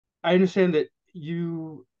I understand that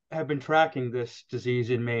you have been tracking this disease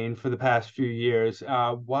in Maine for the past few years.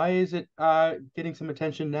 Why is it getting some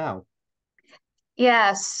attention now?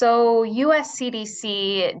 Yeah, so US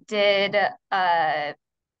CDC did a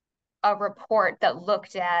report that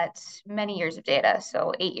looked at many years of data,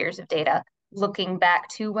 so 8 years of data, looking back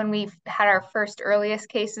to when we had our first earliest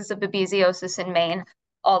cases of babesiosis in Maine,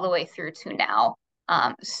 all the way through to now.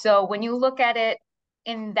 So when you look at it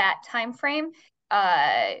in that time frame,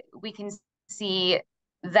 we can see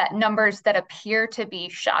that numbers that appear to be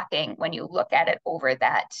shocking when you look at it over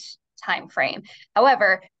that time frame.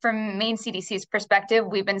 However, from Maine CDC's perspective,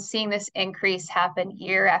 we've been seeing this increase happen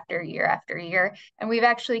year after year after year, and we've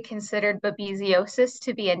actually considered babesiosis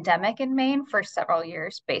to be endemic in Maine for several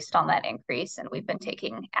years based on that increase, and we've been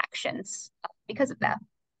taking actions because of that.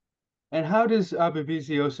 And how does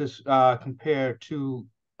babesiosis compare to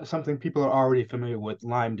something people are already familiar with,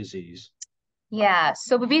 Lyme disease? Yeah,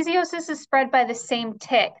 so babesiosis is spread by the same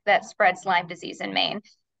tick that spreads Lyme disease in Maine.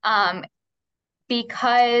 Um,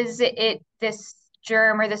 because this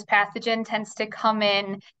germ or this pathogen tends to come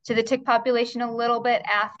in to the tick population a little bit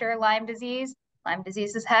after Lyme disease. Lyme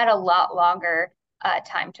disease has had a lot longer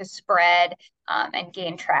time to spread and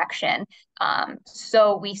gain traction.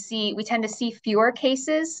 So we tend to see fewer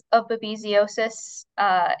cases of babesiosis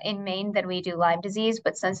in Maine than we do Lyme disease,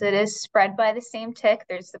 but since it is spread by the same tick,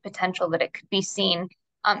 there's the potential that it could be seen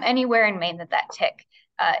anywhere in Maine that tick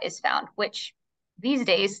is found, which these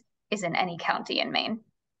days is in any county in Maine.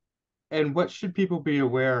 And what should people be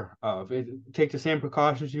aware of? Take the same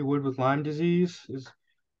precautions you would with Lyme disease?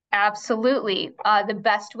 Absolutely. The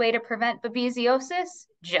best way to prevent babesiosis,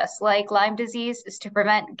 just like Lyme disease, is to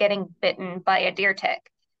prevent getting bitten by a deer tick.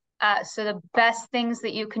 So the best things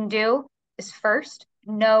that you can do is first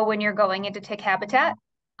know when you're going into tick habitat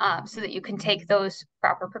so that you can take those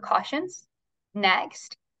proper precautions.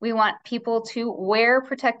 Next, we want people to wear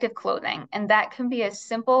protective clothing, and that can be as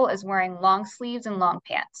simple as wearing long sleeves and long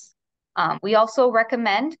pants. We also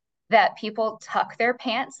recommend that people tuck their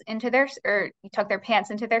pants into their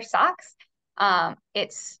socks.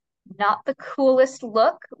 It's not the coolest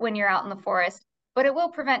look when you're out in the forest, but it will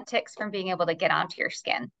prevent ticks from being able to get onto your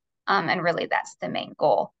skin. And really, that's the main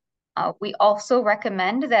goal. We also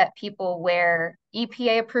recommend that people wear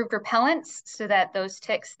EPA approved repellents so that those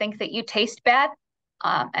ticks think that you taste bad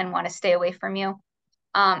and want to stay away from you.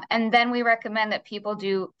 And then we recommend that people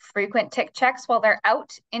do frequent tick checks while they're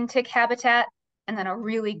out in tick habitat, and then a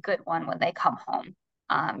really good one when they come home.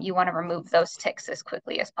 You want to remove those ticks as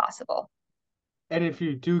quickly as possible. And if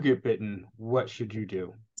you do get bitten, what should you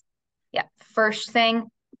do? Yeah, first thing,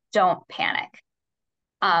 don't panic.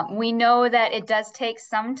 We know that it does take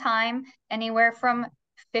some time, anywhere from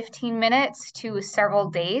 15 minutes to several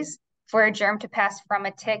days, for a germ to pass from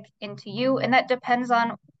a tick into you, and that depends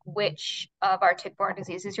on which of our tick-borne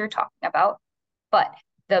diseases you're talking about. But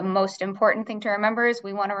the most important thing to remember is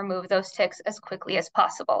we want to remove those ticks as quickly as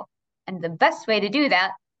possible. And the best way to do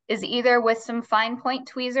that is either with some fine point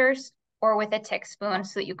tweezers or with a tick spoon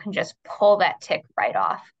so that you can just pull that tick right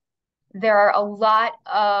off. There are a lot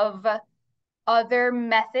of other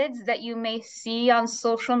methods that you may see on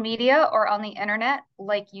social media or on the internet,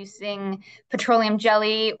 like using petroleum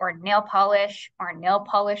jelly or nail polish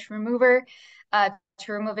remover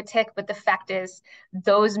to remove a tick. But the fact is,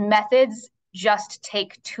 those methods just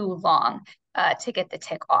take too long to get the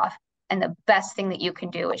tick off. And the best thing that you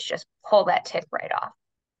can do is just pull that tick right off.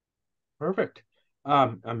 Perfect.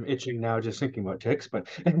 I'm itching now just thinking about ticks, but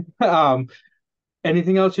um,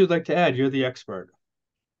 anything else you'd like to add? You're the expert.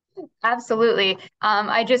 Absolutely.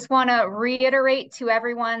 I just want to reiterate to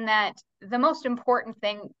everyone that the most important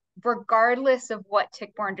thing, regardless of what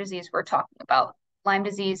tick-borne disease we're talking about, Lyme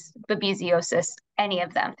disease, babesiosis, any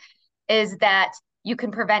of them, is that you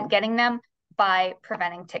can prevent getting them by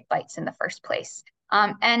preventing tick bites in the first place.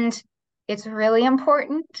 And it's really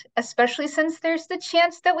important, especially since there's the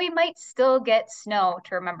chance that we might still get snow,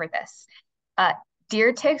 to remember this. Uh,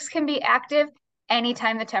 Deer ticks can be active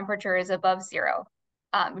anytime the temperature is above zero.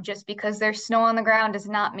 Just because there's snow on the ground does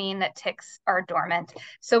not mean that ticks are dormant.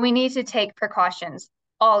 So we need to take precautions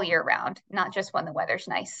all year round, not just when the weather's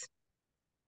nice.